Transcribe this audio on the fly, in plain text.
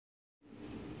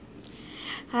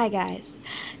Hi guys,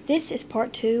 this is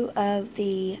part 2 of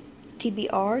the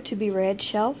TBR to be read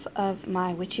shelf of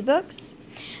my witchy books.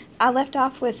 I left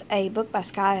off with a book by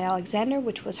Sky Alexander,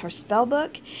 which was her spell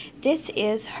book. This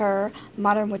is her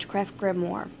Modern Witchcraft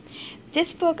Grimoire.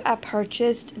 This book I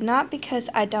purchased not because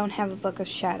I don't have a Book of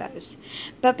Shadows,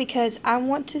 but because I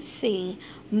want to see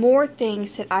more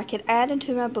things that I could add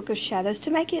into my Book of Shadows to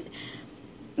make it,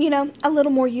 a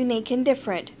little more unique and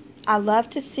different. I love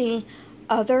to see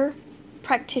other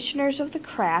practitioners of the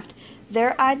craft,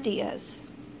 their ideas,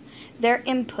 their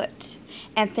input,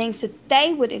 and things that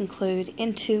they would include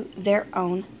into their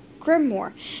own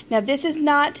grimoire. Now, this is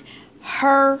not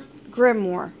her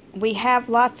grimoire. We have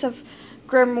lots of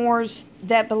grimoires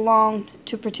that belong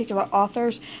to particular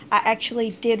authors. I actually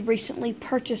did recently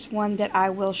purchase one that I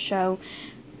will show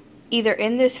either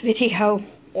in this video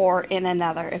or in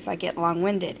another if I get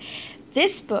long-winded.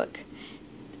 This book,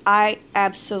 I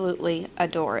absolutely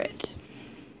adore it.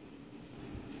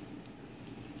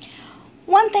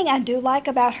 One thing I do like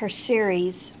about her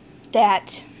series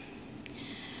that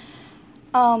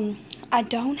I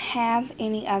don't have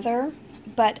any other,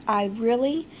 but I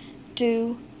really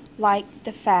do like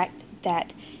the fact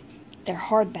that they're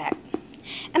hardback.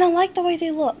 And I like the way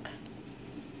they look.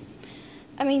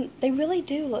 I mean, they really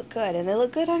do look good, and they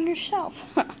look good on your shelf.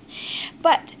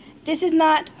 But this is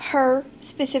not her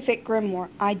specific grimoire.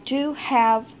 I do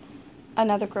have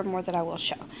another grimoire that I will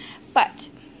show. But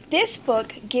this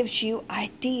book gives you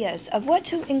ideas of what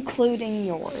to include in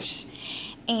yours.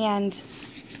 And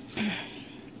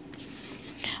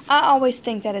I always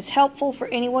think that is helpful for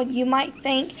anyone. You might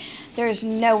think there's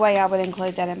no way I would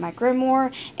include that in my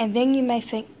grimoire. And then you may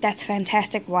think, that's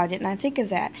fantastic. Why didn't I think of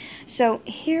that? So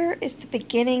here is the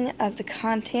beginning of the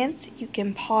contents. You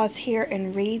can pause here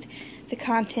and read the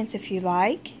contents if you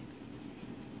like.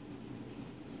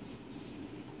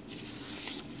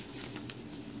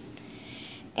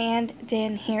 And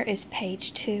then here is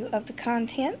page 2 of the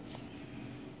contents.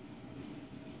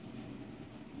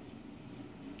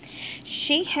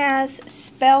 She has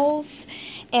spells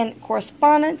and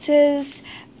correspondences,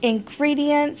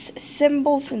 ingredients,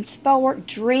 symbols and spellwork,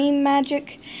 dream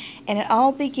magic, and it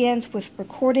all begins with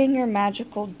recording your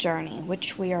magical journey,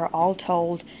 which we are all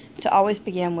told to always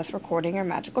begin with recording your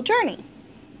magical journey.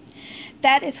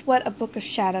 That is what a Book of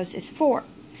Shadows is for.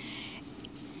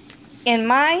 In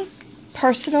my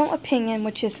personal opinion,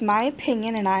 which is my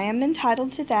opinion, and I am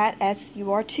entitled to that, as you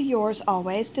are to yours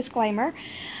always, disclaimer,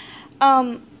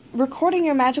 recording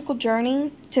your magical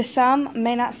journey to some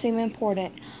may not seem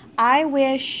important. I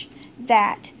wish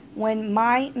that when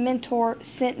my mentor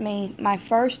sent me my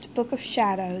first Book of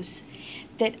Shadows,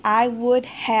 that I would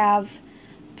have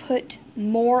put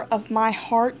more of my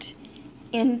heart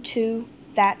into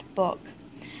that book.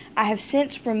 I have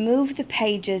since removed the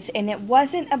pages, and it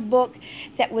wasn't a book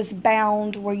that was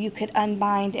bound where you could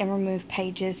unbind and remove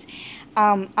pages.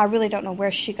 I really don't know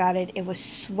where she got it. It was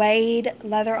suede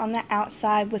leather on the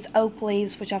outside with oak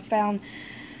leaves, which I found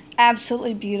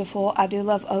absolutely beautiful. I do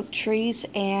love oak trees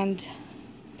and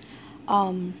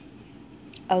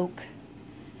oak.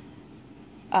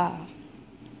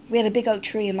 We had a big oak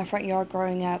tree in my front yard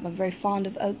growing up. I'm very fond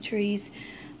of oak trees.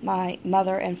 My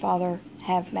mother and father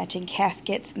have matching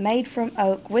caskets made from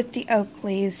oak with the oak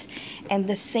leaves, and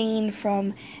the scene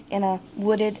from in a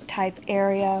wooded type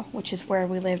area, which is where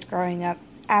we lived growing up.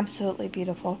 Absolutely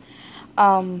beautiful.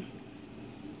 Yes,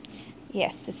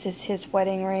 this is his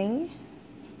wedding ring,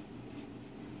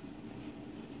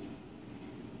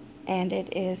 and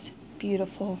it is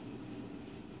beautiful.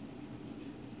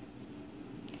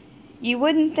 You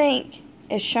wouldn't think,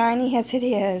 as shiny as it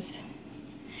is,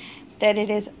 that it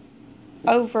is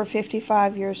over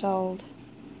 55 years old,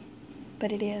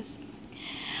 but it is.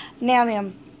 Now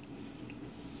then,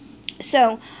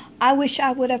 so I wish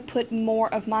I would have put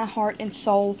more of my heart and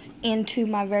soul into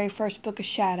my very first Book of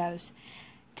Shadows.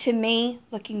 To me,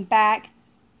 looking back,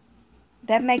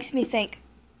 that makes me think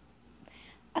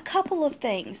a couple of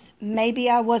things. Maybe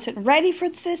I wasn't ready for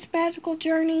this magical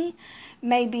journey.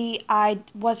 Maybe I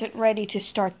wasn't ready to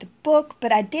start the book,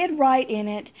 but I did write in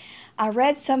it. I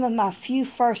read some of my few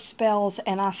first spells,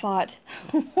 and I thought,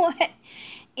 what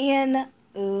in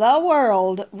the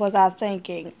world was I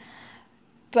thinking?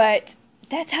 But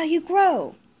that's how you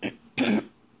grow.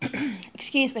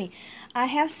 Excuse me. I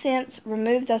have since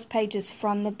removed those pages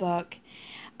from the book.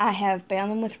 I have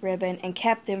bound them with ribbon and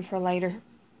kept them for later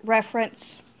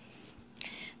reference,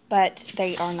 but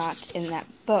they are not in that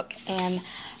book. And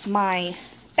my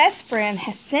best friend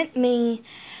has sent me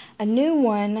a new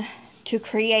one to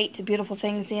create beautiful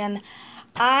things in.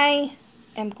 I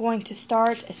am going to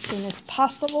start as soon as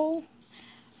possible,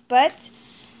 but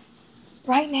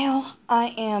Right now,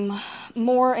 I am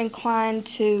more inclined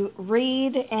to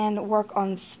read and work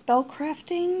on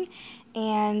spellcrafting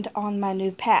and on my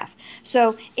new path.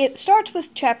 So it starts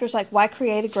with chapters like Why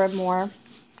Create a Grimoire,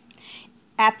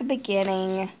 At the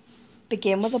Beginning,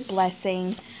 Begin with a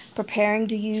Blessing, Preparing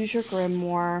to Use Your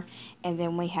Grimoire, and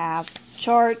then we have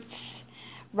charts,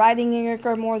 Writing in Your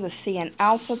Grimoire, the Thean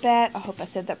alphabet, I hope I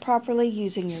said that properly,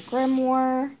 Using Your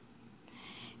Grimoire,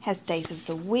 has Days of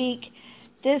the Week.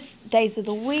 This Days of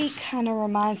the Week kind of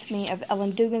reminds me of Ellen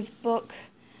Dugan's book.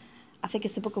 I think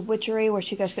it's the Book of Witchery, where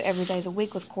she goes through every day of the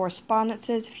week with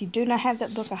correspondences. If you do not have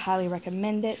that book, I highly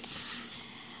recommend it.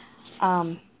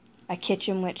 A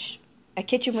kitchen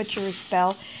witchery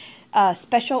spell,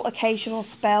 special occasional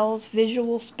spells,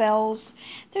 visual spells.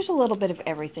 There's a little bit of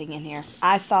everything in here.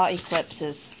 I saw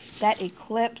eclipses. That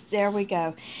eclipse, there we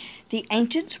go. The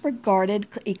ancients regarded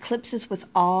eclipses with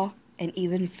awe and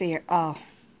even fear. Oh.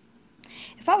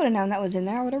 If I would have known that was in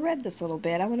there, I would have read this a little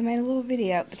bit. I would have made a little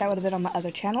video, but that would have been on my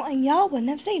other channel, and y'all wouldn't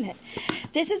have seen it.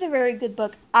 This is a very good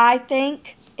book. I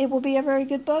think it will be a very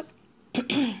good book.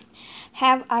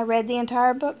 Have I read the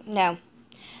entire book? No.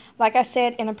 Like I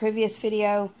said in a previous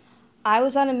video, I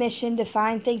was on a mission to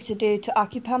find things to do to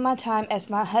occupy my time as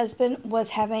my husband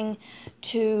was having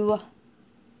to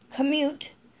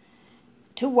commute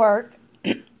to work.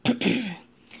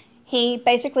 He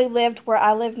basically lived where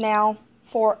I live now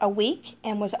for a week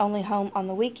and was only home on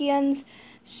the weekends.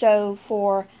 So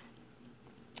for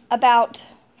about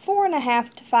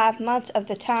 4.5 to 5 months of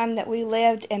the time that we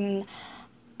lived in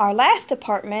our last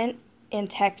apartment in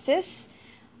Texas,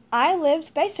 I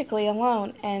lived basically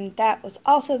alone, and that was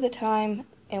also the time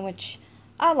in which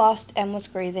I lost and was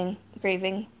grieving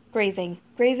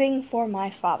for my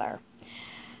father.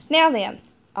 Now then,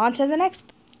 on to the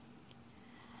next.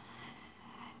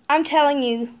 I'm telling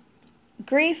you,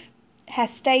 grief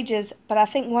has stages, but I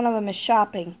think one of them is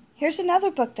shopping. Here's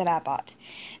another book that I bought.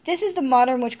 This is the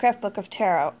Modern Witchcraft Book of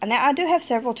Tarot. Now, I do have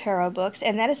several tarot books,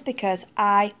 and that is because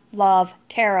I love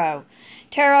tarot.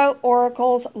 Tarot,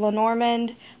 oracles,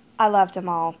 Lenormand, I love them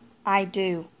all. I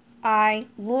do. I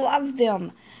love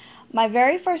them. My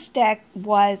very first deck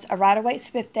was a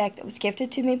Rider-Waite-Smith deck that was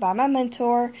gifted to me by my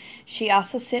mentor. She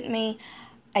also sent me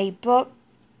a book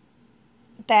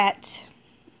that,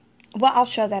 well, I'll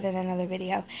show that in another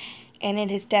video. And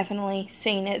it has definitely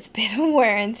seen its bit of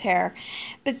wear and tear.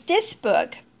 But this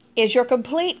book is your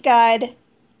complete guide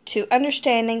to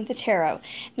understanding the tarot.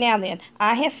 Now then,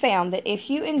 I have found that if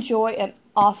you enjoy an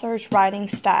author's writing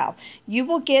style, you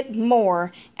will get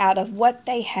more out of what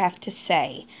they have to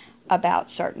say about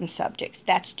certain subjects.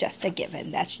 That's just a given.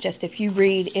 That's just, if you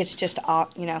read, it's just,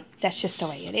 you know, that's just the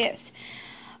way it is.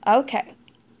 Okay.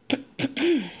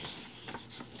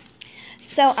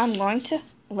 So I'm going to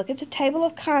look at the table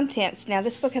of contents. Now,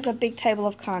 this book has a big table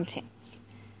of contents.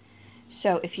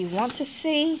 So, if you want to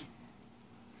see,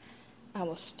 I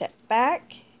will step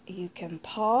back. You can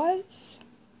pause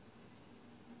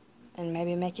and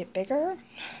maybe make it bigger,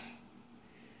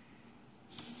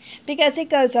 because it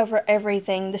goes over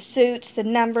everything, the suits, the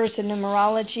numbers, the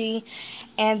numerology,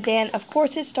 and then, of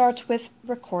course, it starts with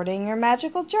recording your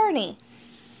magical journey.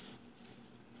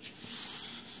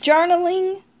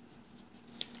 Journaling.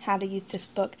 How to use this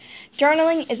book.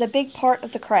 Journaling is a big part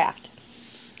of the craft.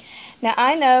 Now,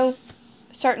 I know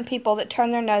certain people that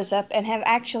turn their nose up and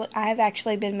I have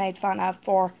actually been made fun of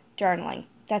for journaling.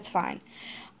 That's fine.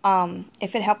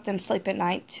 If it helped them sleep at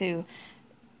night to,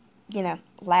 you know,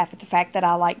 laugh at the fact that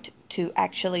I liked to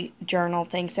actually journal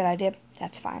things that I did,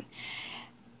 that's fine.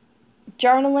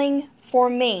 Journaling,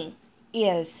 for me,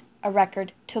 is a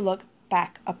record to look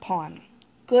back upon.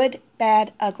 Good,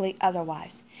 bad, ugly,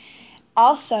 otherwise.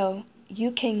 Also,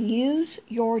 you can use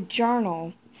your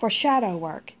journal for shadow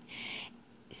work.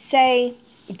 Say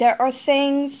there are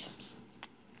things,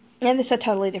 and this is a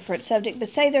totally different subject, but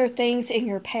say there are things in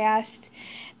your past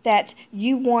that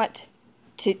you want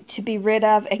to be rid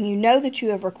of, and you know that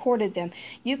you have recorded them.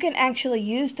 You can actually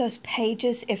use those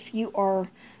pages if you are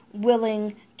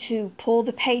willing to pull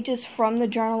the pages from the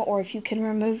journal, or if you can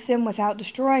remove them without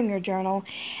destroying your journal,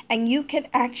 and you can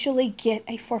actually get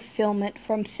a fulfillment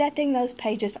from setting those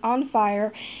pages on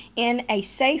fire in a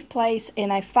safe place, in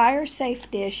a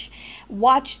fire-safe dish,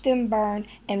 watch them burn,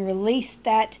 and release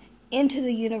that into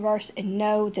the universe, and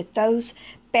know that those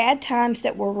bad times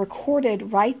that were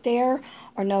recorded right there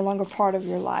are no longer part of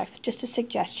your life. Just a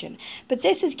suggestion. But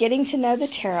this is getting to know the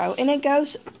tarot, and it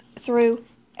goes through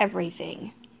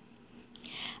everything.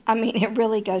 I mean, it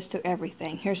really goes through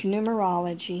everything. Here's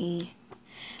numerology.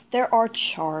 There are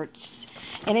charts,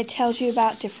 and it tells you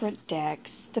about different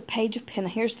decks. The Page of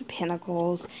Pentacles. Here's the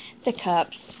Pentacles, the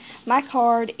Cups. My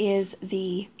card is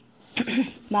the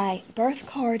My birth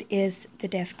card is the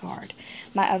Death card.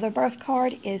 My other birth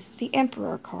card is the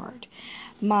Emperor card.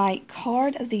 My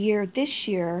card of the year this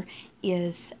year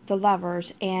is the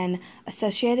Lovers, and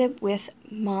associated with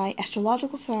my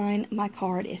astrological sign, my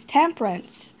card is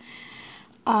Temperance.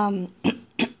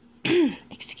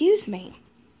 Excuse me.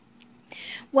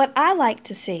 What I like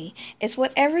to see is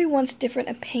what everyone's different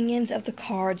opinions of the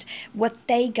cards, what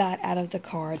they got out of the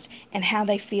cards, and how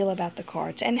they feel about the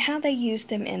cards, and how they use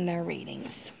them in their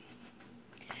readings.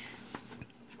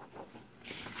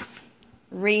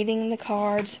 Reading the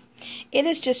cards, it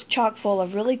is just chock full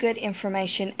of really good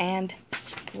information and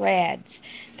spreads.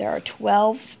 There are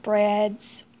 12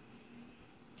 spreads.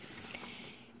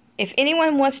 If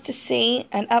anyone wants to see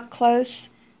an up close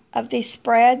of these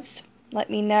spreads, let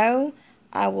me know.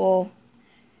 I will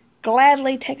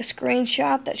gladly take a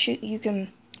screenshot that you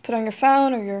can put on your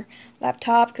phone or your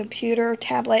laptop, computer,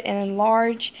 tablet, and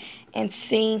enlarge and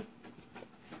see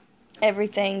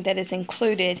everything that is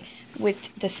included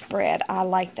with the spread. I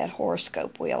like that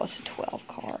horoscope wheel. It's a 12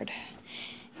 card.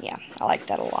 Yeah, I like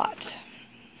that a lot.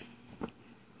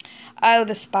 Oh,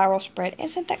 the spiral spread.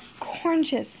 Isn't that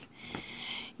gorgeous?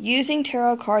 Using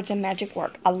tarot cards and magic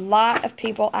work. A lot of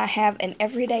people, I have an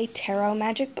everyday tarot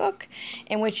magic book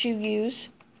in which you use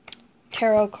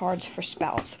tarot cards for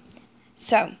spells.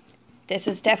 So, this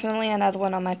is definitely another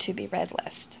one on my to be read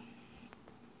list.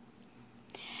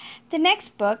 The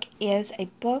next book is a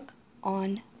book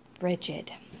on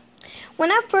Bridget.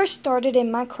 When I first started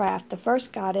in my craft, the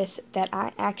first goddess that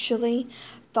I actually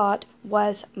thought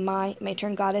was my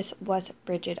matron goddess was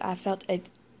Bridget. I felt a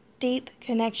deep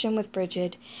connection with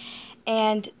Bridget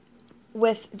and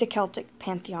with the Celtic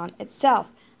pantheon itself.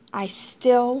 I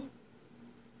still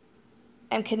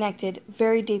am connected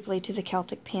very deeply to the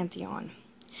Celtic pantheon.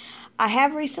 I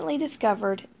have recently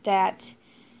discovered that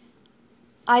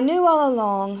I knew all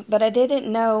along, but I didn't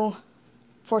know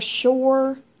for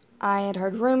sure. I had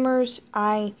heard rumors.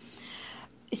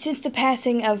 Since the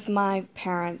passing of my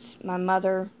parents, my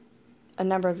mother a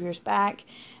number of years back,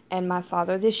 and my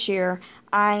father this year,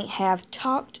 I have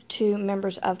talked to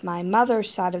members of my mother's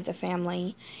side of the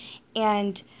family,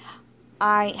 and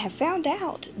I have found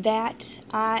out that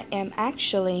I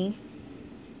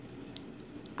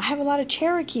have a lot of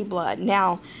Cherokee blood.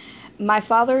 Now, my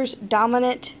father's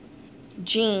dominant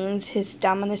genes, his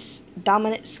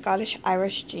dominant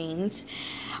Scottish-Irish genes,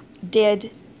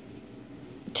 did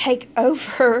take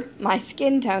over my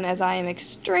skin tone, as I am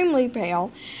extremely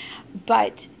pale,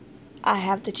 but I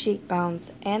have the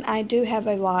cheekbones, and I do have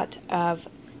a lot of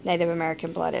Native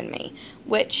American blood in me,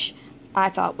 which I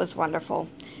thought was wonderful.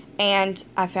 And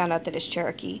I found out that it's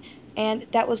Cherokee, and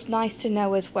that was nice to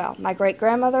know as well. My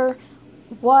great-grandmother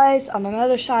on my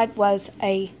mother's side, was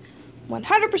a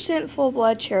 100%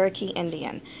 full-blood Cherokee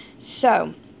Indian.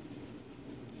 So,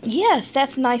 yes,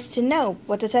 that's nice to know.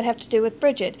 What does that have to do with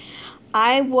Bridget?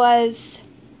 I was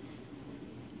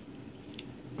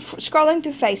scrolling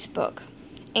through Facebook,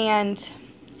 and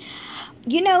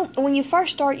you know, when you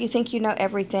first start, you think you know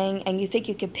everything, and you think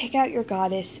you can pick out your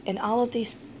goddess and all of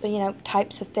these, you know,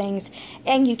 types of things,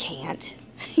 and you can't.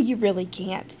 You really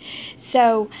can't.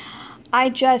 So I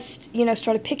just, you know,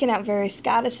 started picking out various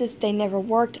goddesses. They never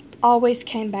worked. Always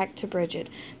came back to Bridget.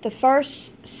 The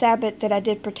first Sabbath that I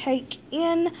did partake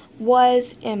in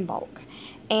was Imbolc,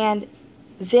 and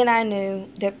then I knew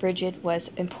that Bridget was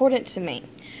important to me.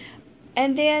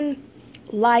 And then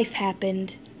life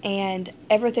happened, and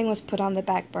everything was put on the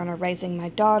back burner. Raising my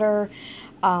daughter,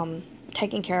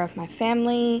 taking care of my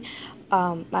family.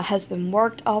 My husband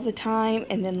worked all the time,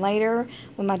 and then later,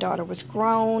 when my daughter was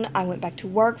grown, I went back to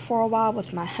work for a while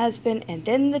with my husband, and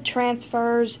then the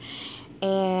transfers,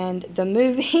 and the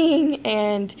moving,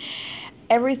 and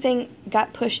everything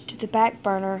got pushed to the back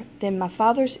burner. Then my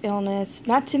father's illness,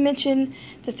 not to mention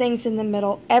the things in the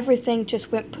middle, everything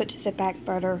just went put to the back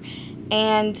burner.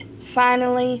 And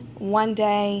finally, one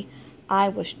day, I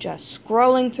was just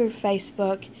scrolling through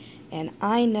Facebook, and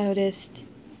I noticed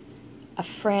a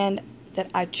friend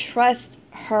that I trust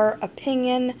her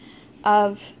opinion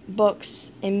of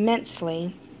books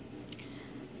immensely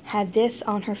had this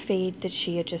on her feed that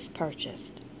she had just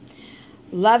purchased.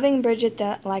 Loving Bridget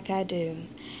like I do,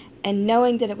 and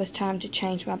knowing that it was time to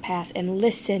change my path and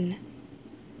listen,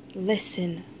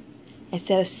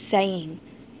 instead of saying,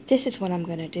 this is what I'm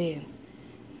going to do,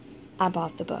 I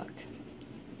bought the book.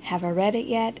 Have I read it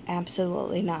yet?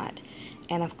 Absolutely not.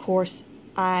 And of course,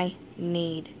 I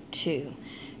need to.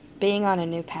 Being on a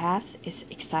new path is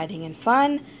exciting and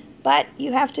fun, but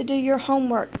you have to do your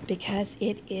homework because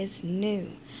it is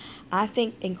new. I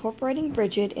think incorporating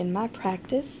Bridget in my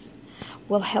practice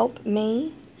will help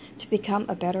me to become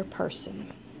a better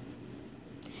person.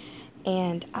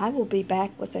 and I will be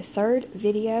back with a third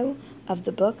video of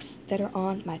the books that are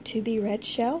on my to be read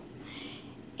shelf.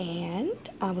 And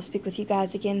I will speak with you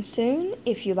guys again soon.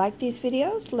 If you like these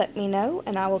videos, let me know,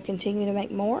 and I will continue to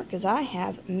make more because I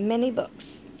have many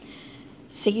books.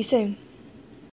 See you soon.